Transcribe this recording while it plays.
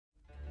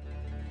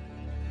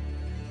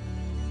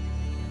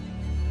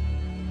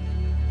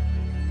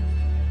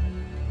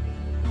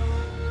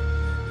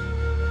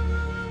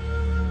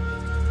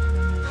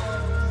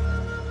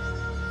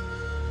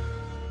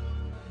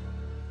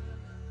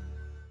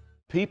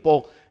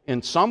People,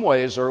 in some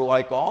ways, are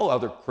like all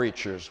other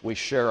creatures. We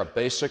share a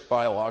basic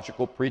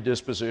biological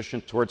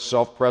predisposition towards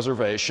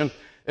self-preservation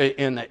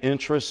in the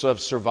interests of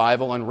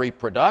survival and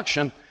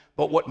reproduction.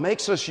 But what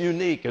makes us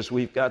unique is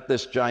we've got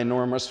this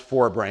ginormous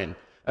forebrain.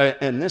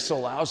 And this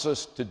allows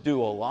us to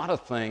do a lot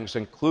of things,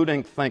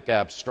 including think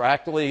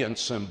abstractly and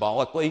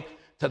symbolically,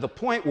 to the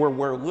point where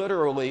we're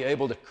literally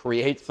able to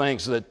create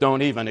things that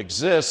don't even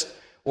exist,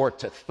 or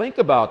to think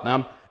about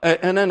them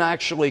and then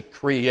actually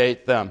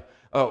create them.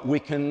 We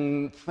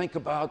can think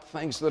about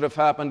things that have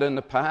happened in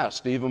the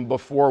past, even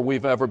before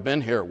we've ever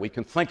been here. We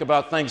can think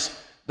about things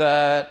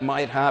that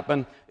might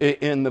happen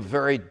in the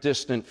very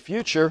distant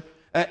future,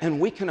 and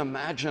we can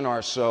imagine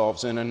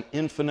ourselves in an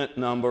infinite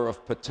number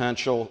of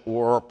potential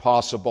or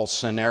possible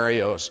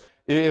scenarios.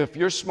 If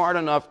you're smart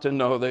enough to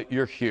know that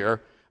you're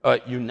here,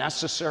 you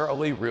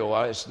necessarily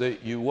realize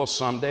that you will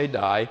someday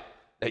die,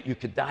 that you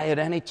could die at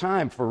any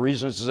time for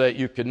reasons that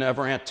you could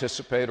never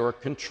anticipate or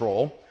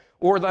control,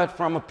 or that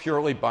from a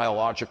purely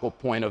biological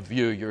point of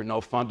view, you're no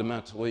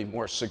fundamentally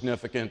more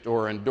significant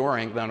or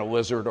enduring than a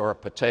lizard or a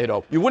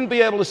potato. You wouldn't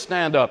be able to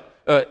stand up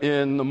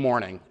in the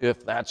morning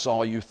if that's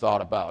all you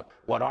thought about.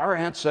 What our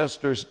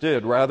ancestors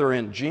did, rather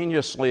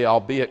ingeniously,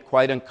 albeit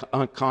quite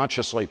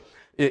unconsciously,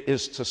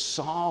 is to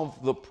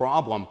solve the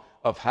problem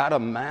of how to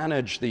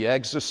manage the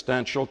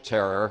existential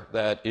terror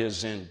that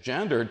is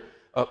engendered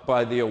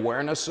by the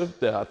awareness of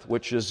death,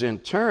 which is in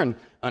turn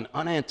an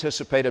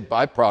unanticipated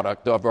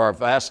byproduct of our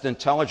vast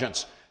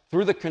intelligence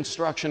through the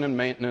construction and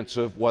maintenance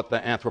of what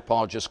the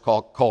anthropologists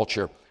call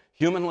culture.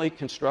 Humanly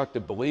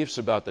constructed beliefs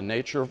about the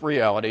nature of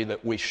reality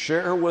that we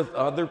share with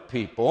other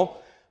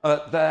people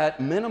that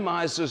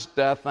minimizes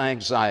death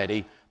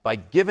anxiety by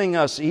giving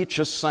us each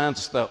a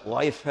sense that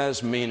life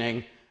has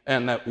meaning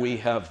and that we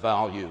have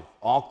value.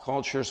 All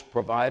cultures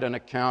provide an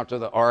account of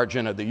the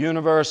origin of the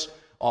universe.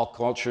 All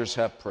cultures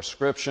have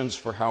prescriptions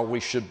for how we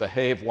should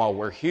behave while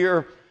we're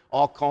here.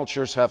 All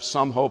cultures have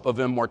some hope of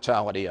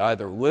immortality,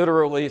 either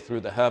literally through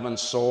the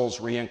heavens, souls,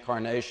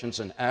 reincarnations,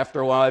 and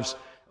afterlives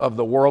of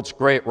the world's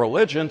great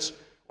religions,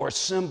 or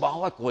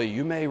symbolically.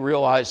 You may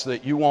realize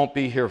that you won't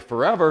be here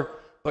forever,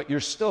 but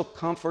you're still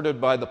comforted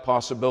by the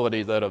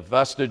possibility that a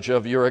vestige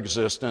of your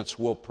existence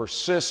will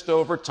persist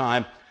over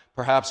time,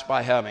 perhaps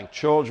by having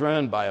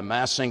children, by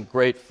amassing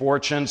great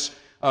fortunes,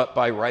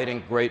 by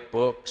writing great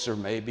books, or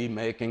maybe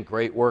making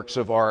great works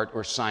of art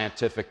or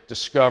scientific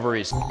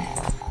discoveries.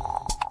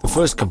 The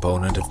first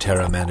component of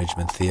terror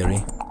management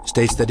theory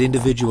states that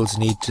individuals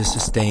need to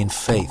sustain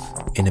faith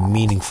in a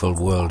meaningful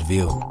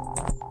worldview.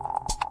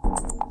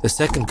 The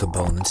second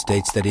component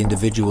states that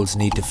individuals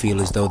need to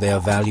feel as though they are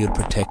valued,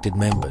 protected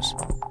members,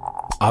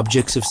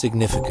 objects of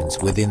significance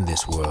within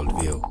this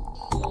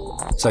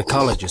worldview.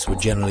 Psychologists would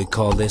generally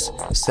call this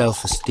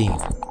self-esteem.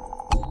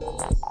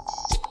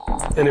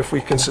 And if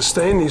we can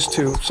sustain these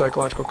two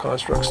psychological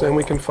constructs, then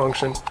we can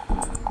function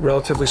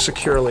relatively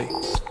securely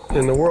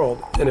in the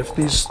world. And if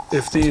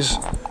these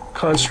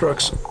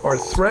constructs are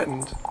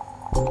threatened,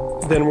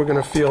 then we're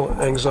going to feel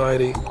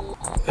anxiety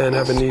and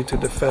have a need to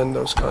defend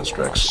those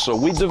constructs. So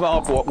we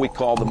developed what we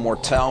call the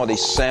mortality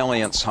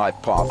salience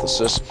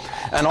hypothesis.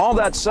 And all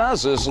that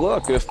says is,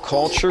 look, if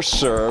culture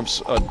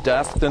serves a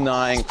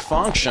death-denying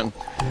function,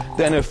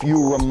 then if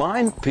you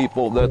remind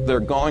people that they're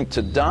going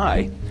to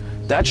die,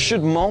 that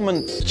should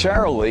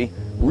momentarily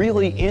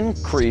really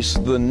increase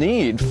the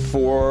need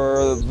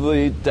for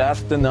the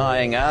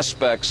death-denying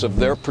aspects of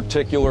their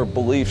particular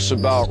beliefs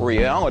about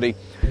reality.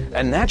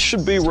 And that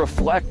should be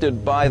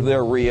reflected by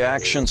their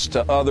reactions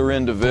to other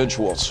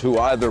individuals who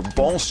either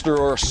bolster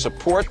or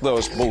support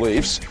those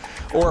beliefs,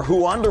 or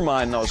who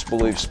undermine those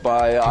beliefs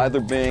by either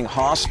being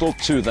hostile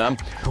to them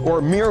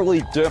or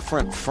merely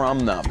different from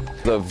them.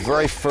 The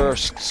very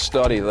first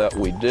study that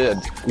we did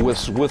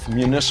was with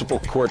municipal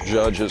court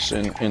judges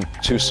in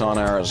Tucson,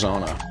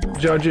 Arizona.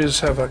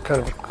 Judges have a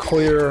kind of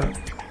clear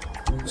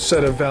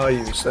set of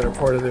values that are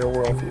part of their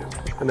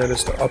worldview, and that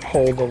is to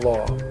uphold the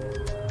law.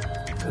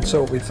 And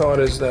so what we thought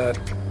is that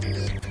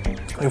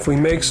if we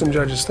make some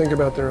judges think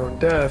about their own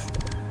death,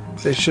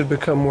 they should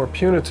become more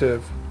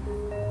punitive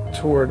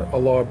toward a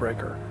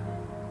lawbreaker.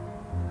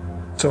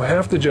 So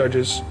half the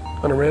judges,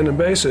 on a random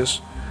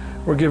basis,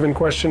 were given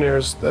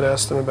questionnaires that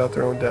asked them about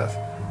their own death.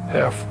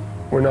 Half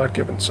were not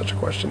given such a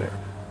questionnaire.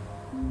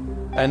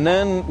 And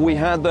then we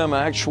had them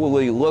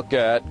actually look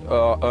at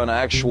an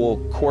actual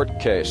court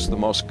case. The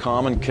most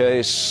common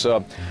case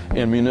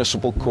in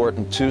municipal court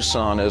in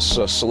Tucson is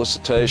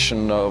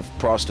solicitation of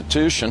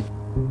prostitution.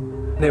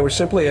 They were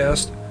simply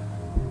asked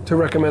to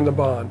recommend a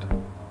bond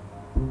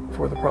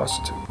for the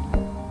prostitute.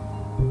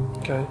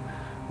 Okay?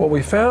 What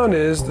we found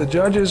is the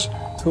judges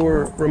who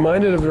were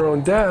reminded of their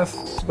own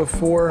death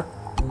before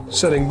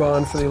setting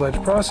bond for the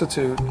alleged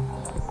prostitute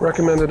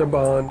recommended a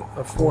bond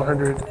of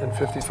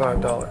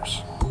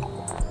 $455.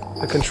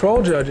 The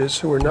control judges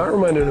who were not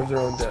reminded of their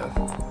own death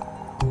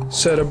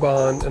set a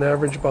bond, an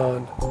average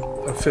bond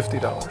of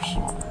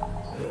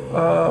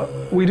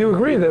 $50. We do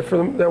agree that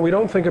that we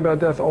don't think about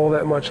death all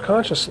that much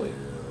consciously.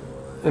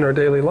 in our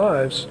daily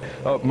lives.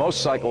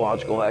 Most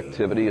psychological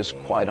activity is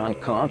quite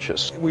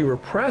unconscious. We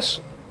repress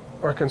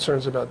our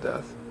concerns about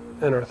death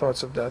and our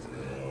thoughts of death,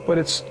 but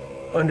it's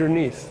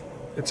underneath.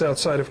 It's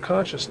outside of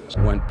consciousness.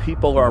 When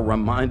people are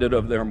reminded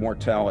of their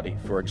mortality,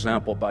 for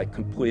example, by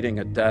completing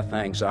a death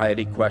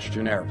anxiety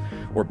questionnaire,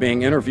 or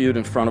being interviewed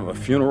in front of a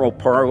funeral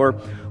parlor,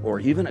 or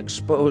even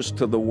exposed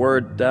to the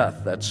word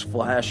death that's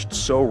flashed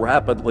so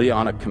rapidly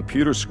on a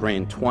computer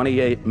screen,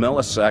 28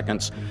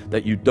 milliseconds,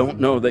 that you don't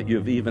know that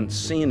you've even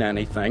seen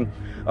anything,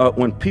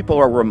 when people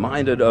are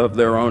reminded of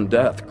their own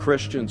death,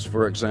 Christians,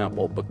 for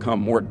example,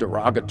 become more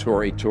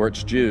derogatory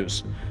towards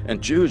Jews,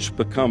 and Jews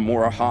become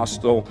more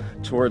hostile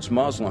towards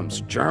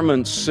Muslims.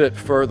 Germans sit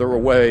further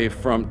away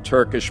from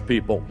Turkish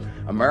people.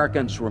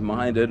 Americans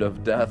reminded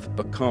of death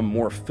become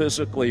more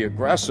physically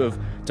aggressive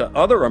to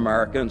other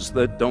Americans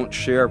that don't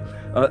share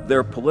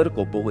their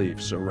political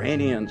beliefs.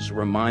 Iranians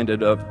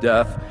reminded of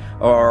death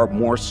are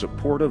more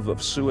supportive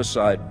of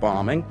suicide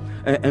bombing,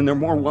 and they're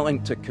more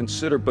willing to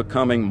consider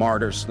becoming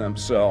martyrs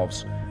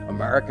themselves.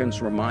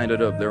 Americans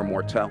reminded of their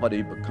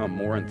mortality become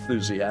more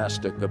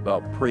enthusiastic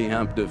about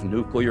preemptive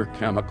nuclear,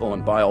 chemical,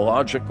 and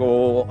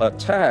biological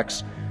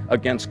attacks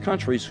against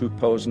countries who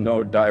pose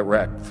no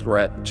direct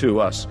threat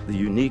to us. The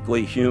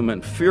uniquely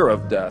human fear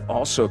of death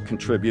also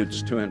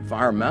contributes to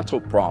environmental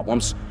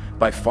problems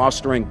by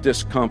fostering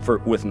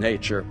discomfort with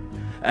nature.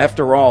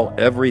 After all,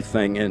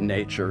 everything in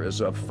nature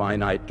is of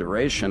finite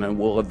duration and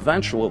will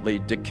eventually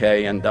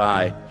decay and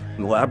die.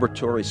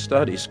 Laboratory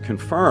studies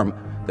confirm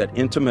that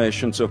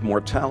intimations of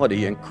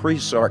mortality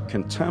increase our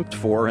contempt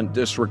for and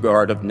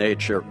disregard of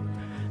nature.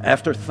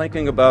 After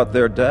thinking about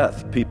their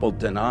death, people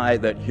deny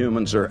that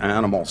humans are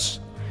animals.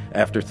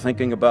 After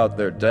thinking about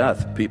their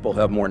death, people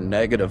have more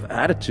negative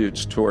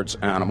attitudes towards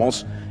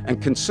animals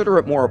and consider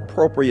it more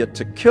appropriate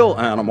to kill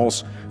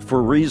animals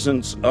for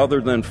reasons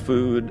other than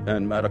food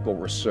and medical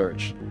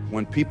research.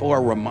 When people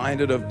are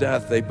reminded of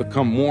death, they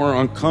become more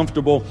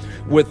uncomfortable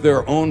with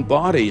their own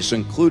bodies,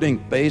 including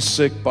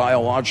basic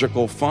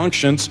biological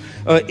functions.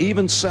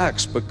 Even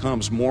sex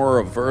becomes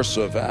more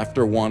aversive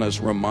after one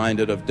is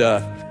reminded of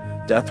death.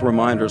 Death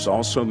reminders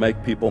also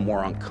make people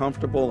more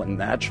uncomfortable in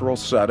natural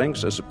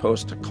settings as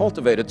opposed to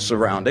cultivated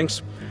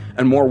surroundings,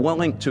 and more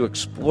willing to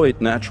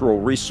exploit natural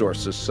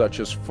resources such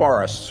as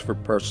forests for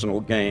personal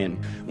gain.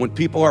 When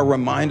people are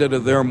reminded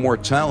of their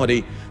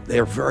mortality, they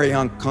are very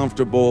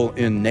uncomfortable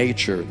in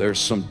nature. There's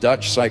some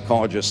Dutch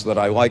psychologists that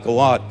I like a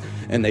lot,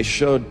 and they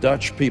showed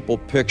Dutch people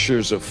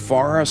pictures of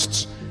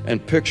forests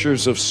and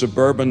pictures of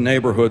suburban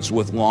neighborhoods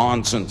with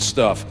lawns and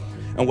stuff.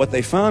 And what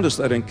they found is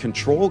that in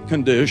controlled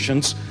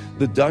conditions,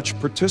 the Dutch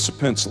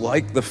participants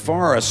liked the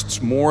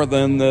forests more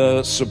than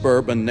the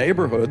suburban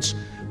neighborhoods,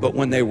 but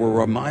when they were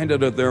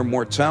reminded of their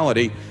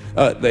mortality,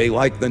 they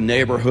liked the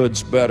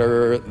neighborhoods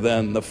better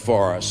than the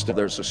forest.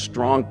 There's a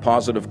strong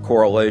positive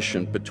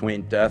correlation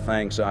between death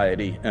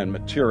anxiety and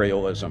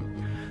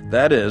materialism.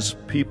 That is,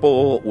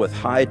 people with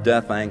high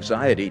death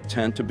anxiety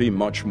tend to be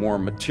much more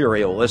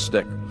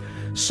materialistic.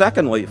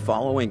 Secondly,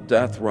 following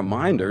death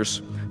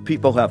reminders,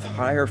 people have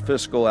higher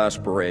fiscal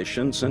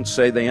aspirations and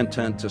say they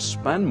intend to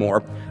spend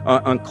more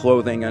on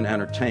clothing and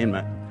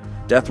entertainment.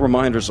 Death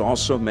reminders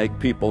also make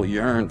people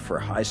yearn for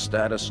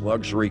high-status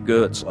luxury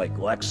goods like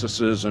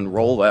Lexuses and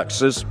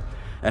Rolexes.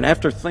 And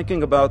after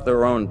thinking about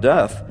their own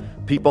death,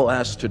 people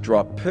asked to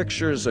draw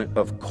pictures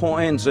of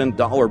coins and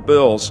dollar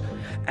bills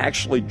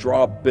actually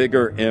draw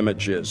bigger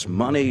images.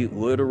 Money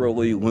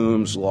literally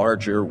looms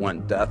larger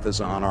when death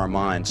is on our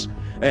minds.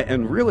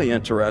 And really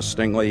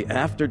interestingly,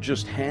 after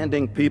just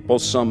handing people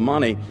some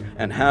money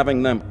and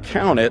having them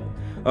count it,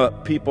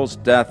 people's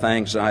death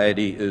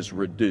anxiety is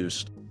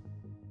reduced.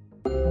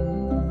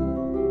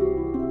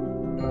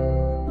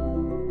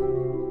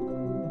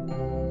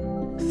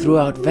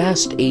 Throughout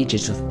vast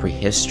ages of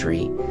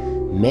prehistory,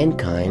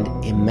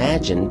 mankind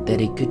imagined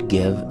that it could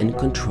give and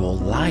control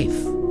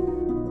life.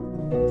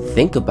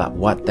 Think about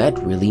what that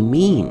really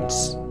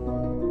means.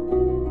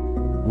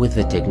 With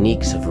the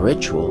techniques of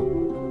ritual,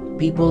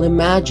 people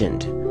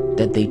imagined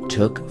that they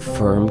took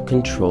firm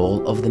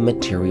control of the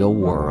material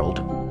world,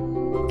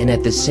 and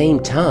at the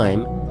same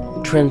time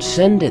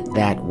transcended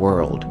that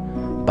world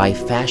by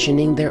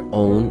fashioning their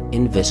own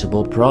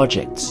invisible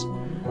projects,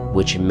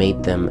 which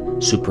made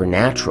them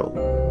supernatural,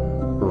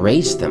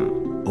 raised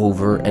them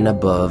over and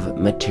above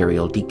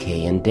material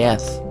decay and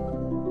death.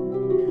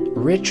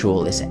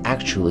 Ritual is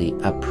actually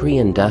a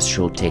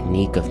pre-industrial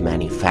technique of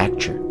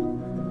manufacture,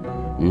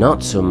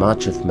 not so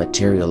much of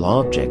material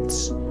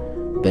objects,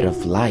 but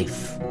of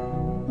life,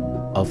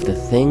 of the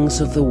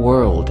things of the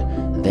world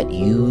that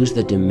use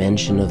the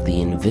dimension of the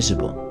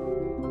invisible.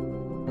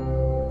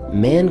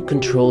 Man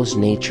controls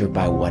nature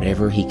by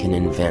whatever he can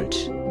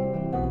invent,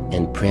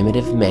 and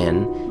primitive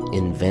man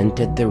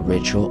invented the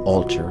ritual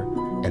altar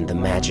and the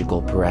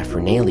magical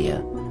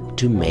paraphernalia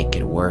to make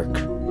it work.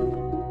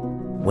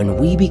 When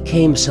we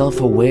became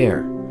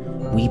self-aware,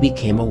 we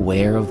became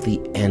aware of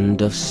the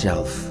end of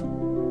self,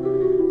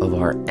 of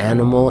our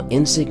animal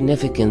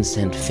insignificance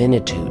and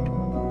finitude.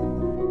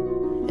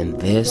 And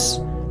this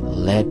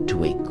led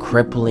to a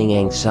crippling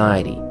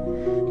anxiety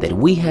that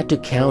we had to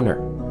counter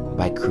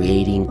by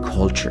creating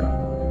culture,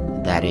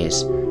 that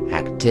is,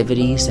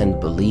 activities and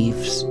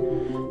beliefs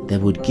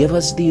that would give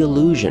us the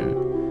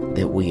illusion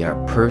that we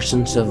are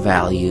persons of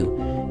value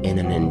in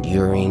an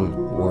enduring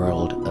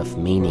world of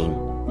meaning.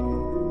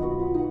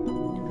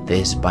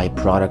 This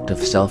byproduct of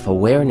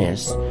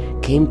self-awareness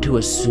came to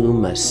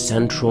assume a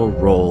central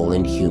role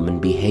in human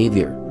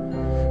behavior,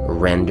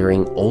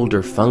 rendering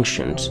older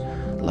functions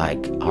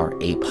like our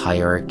ape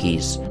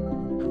hierarchies,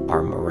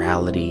 our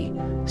morality,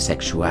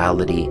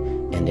 sexuality,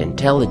 and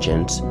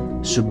intelligence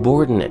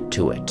subordinate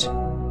to it.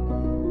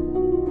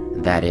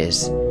 That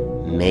is,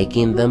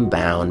 making them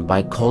bound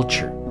by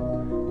culture,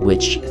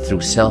 which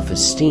through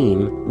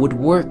self-esteem would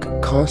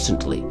work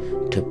constantly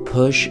to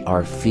push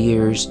our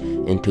fears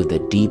into the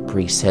deep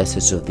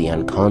recesses of the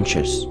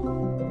unconscious.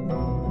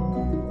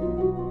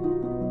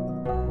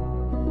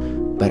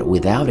 But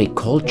without a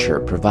culture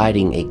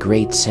providing a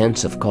great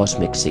sense of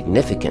cosmic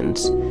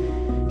significance,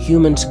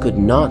 humans could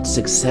not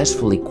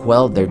successfully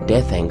quell their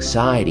death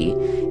anxiety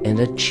and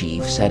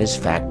achieve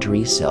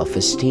satisfactory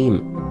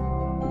self-esteem.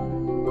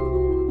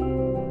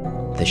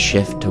 The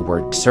shift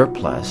toward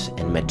surplus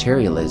and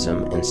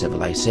materialism in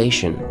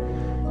civilization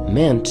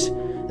meant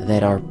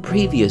that our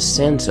previous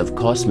sense of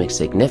cosmic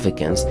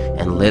significance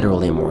and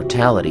literal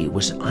immortality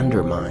was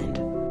undermined.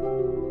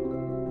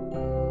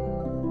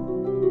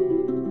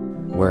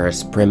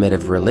 Whereas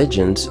primitive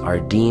religions are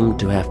deemed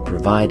to have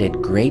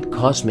provided great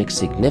cosmic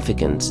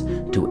significance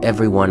to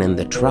everyone in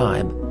the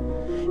tribe,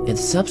 it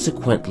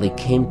subsequently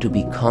came to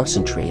be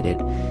concentrated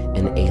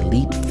in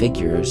elite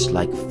figures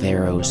like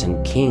pharaohs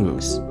and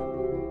kings,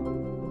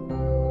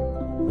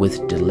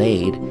 with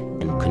delayed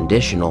and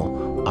conditional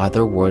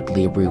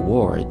otherworldly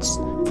rewards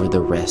for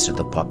the rest of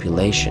the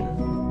population.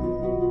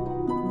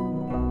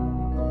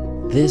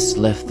 This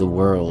left the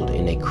world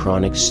in a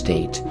chronic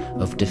state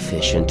of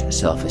deficient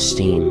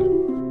self-esteem,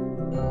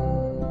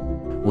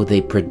 with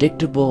a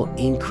predictable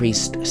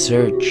increased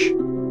search,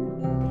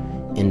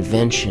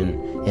 invention,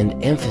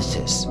 and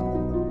emphasis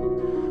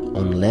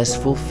on less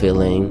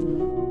fulfilling,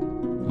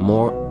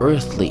 more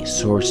earthly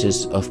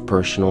sources of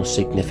personal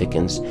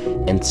significance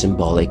and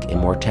symbolic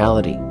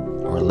immortality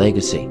or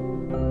legacy.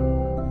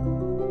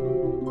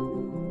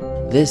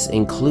 This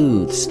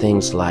includes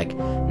things like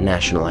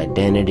national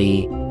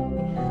identity,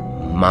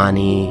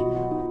 money,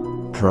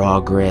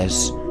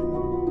 progress,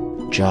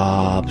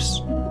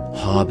 jobs,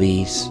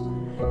 hobbies,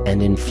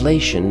 and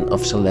inflation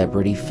of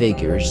celebrity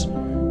figures,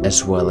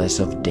 as well as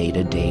of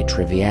day-to-day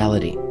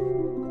triviality.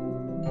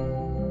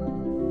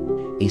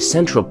 A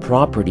central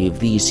property of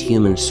these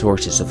human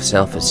sources of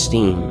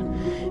self-esteem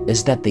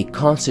is that they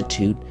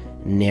constitute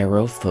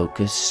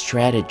narrow-focused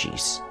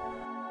strategies,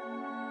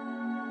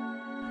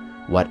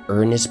 what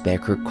Ernest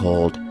Becker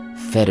called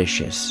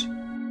fetishes.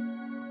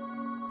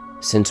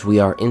 Since we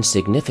are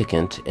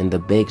insignificant in the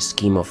big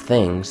scheme of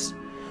things,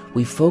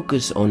 we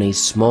focus on a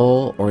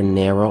small or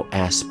narrow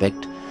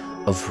aspect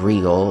of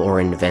real or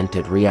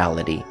invented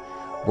reality,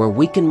 where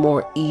we can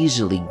more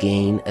easily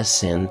gain a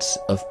sense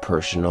of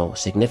personal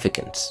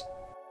significance.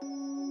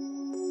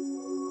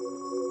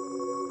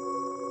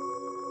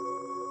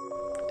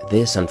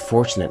 This,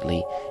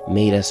 unfortunately,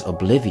 made us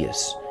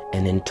oblivious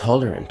and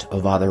intolerant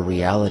of other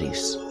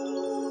realities,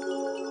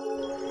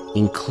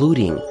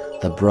 including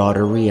the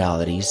broader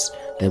realities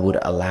that would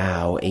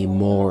allow a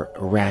more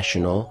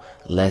rational,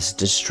 less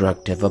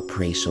destructive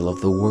appraisal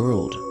of the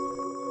world.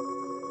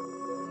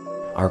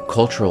 Our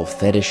cultural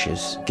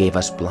fetishes gave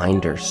us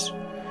blinders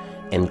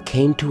and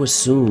came to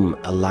assume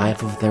a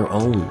life of their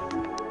own,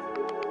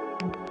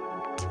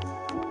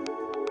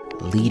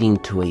 leading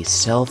to a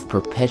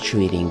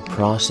self-perpetuating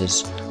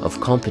process of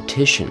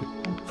competition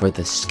for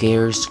the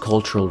scarce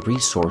cultural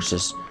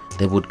resources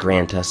that would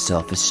grant us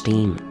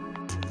self-esteem.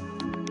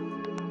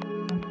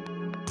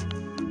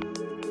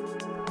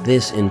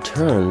 This, in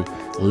turn,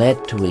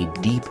 led to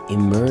a deep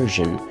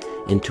immersion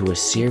into a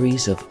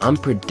series of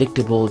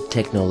unpredictable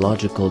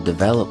technological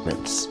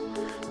developments,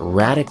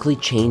 radically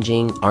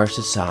changing our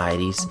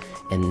societies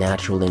and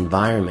natural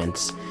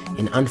environments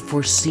in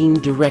unforeseen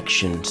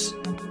directions,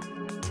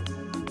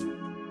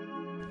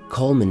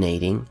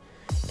 culminating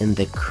in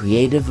the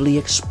creatively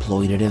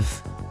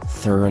exploitative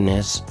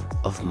thoroughness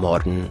of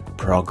modern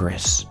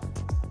progress.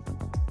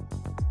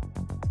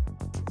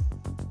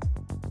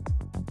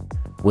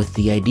 With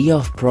the idea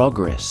of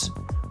progress,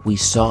 we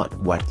sought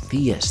what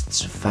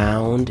theists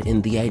found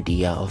in the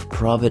idea of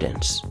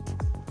providence,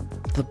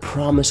 the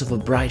promise of a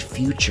bright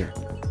future,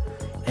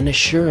 an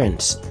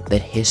assurance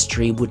that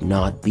history would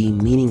not be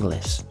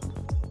meaningless.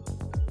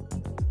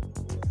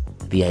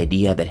 The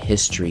idea that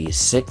history is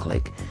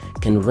cyclic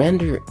can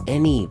render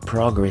any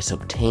progress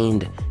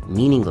obtained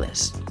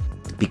meaningless,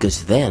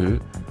 because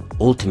then,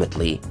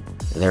 ultimately,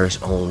 there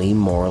is only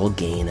moral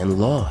gain and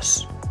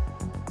loss.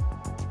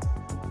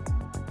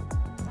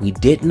 We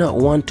did not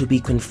want to be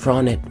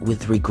confronted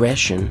with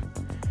regression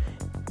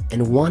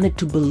and wanted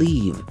to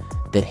believe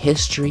that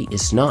history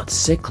is not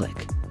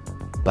cyclic,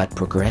 but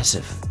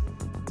progressive.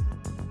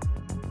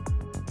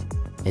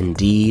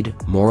 Indeed,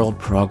 moral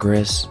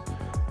progress,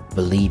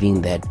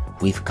 believing that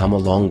we've come a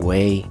long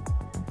way,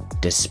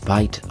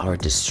 despite our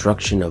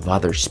destruction of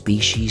other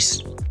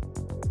species,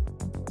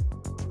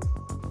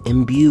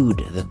 imbued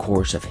the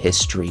course of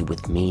history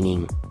with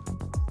meaning.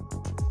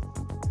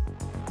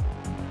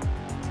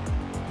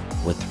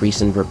 With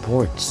recent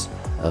reports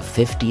of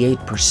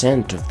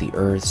 58% of the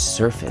Earth's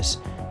surface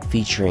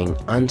featuring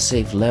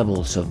unsafe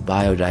levels of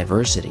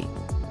biodiversity,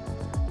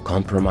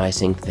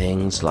 compromising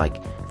things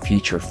like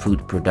future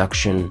food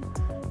production,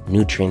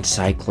 nutrient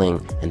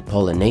cycling, and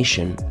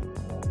pollination,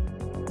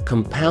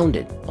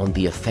 compounded on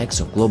the effects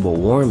of global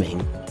warming,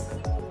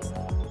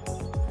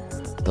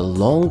 the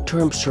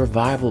long-term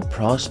survival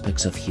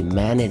prospects of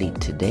humanity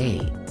today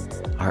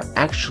are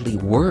actually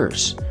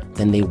worse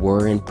than they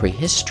were in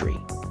prehistory.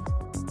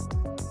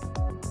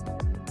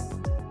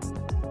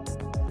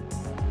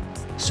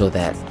 So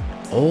that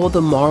all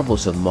the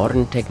marvels of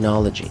modern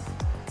technology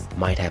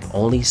might have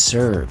only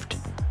served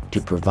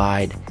to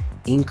provide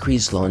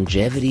increased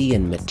longevity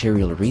and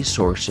material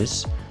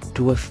resources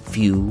to a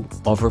few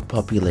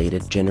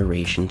overpopulated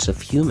generations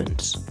of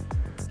humans,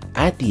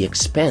 at the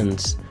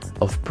expense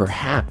of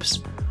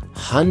perhaps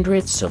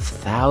hundreds of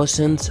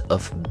thousands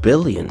of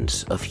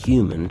billions of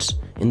humans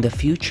in the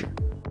future.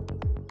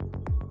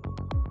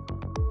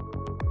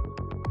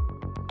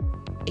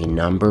 A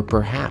number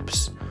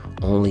perhaps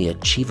only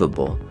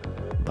achievable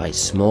by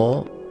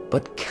small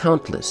but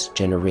countless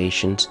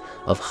generations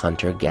of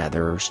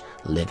hunter-gatherers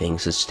living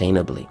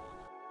sustainably.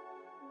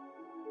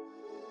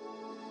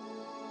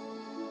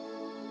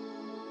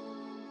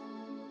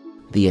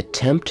 The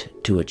attempt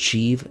to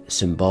achieve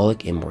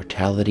symbolic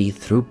immortality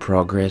through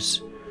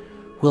progress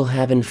will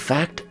have in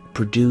fact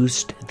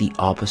produced the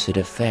opposite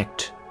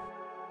effect: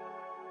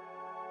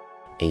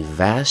 a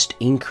vast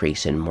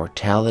increase in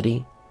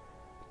mortality,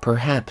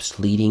 perhaps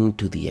leading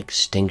to the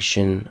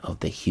extinction of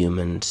the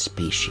human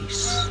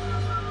species.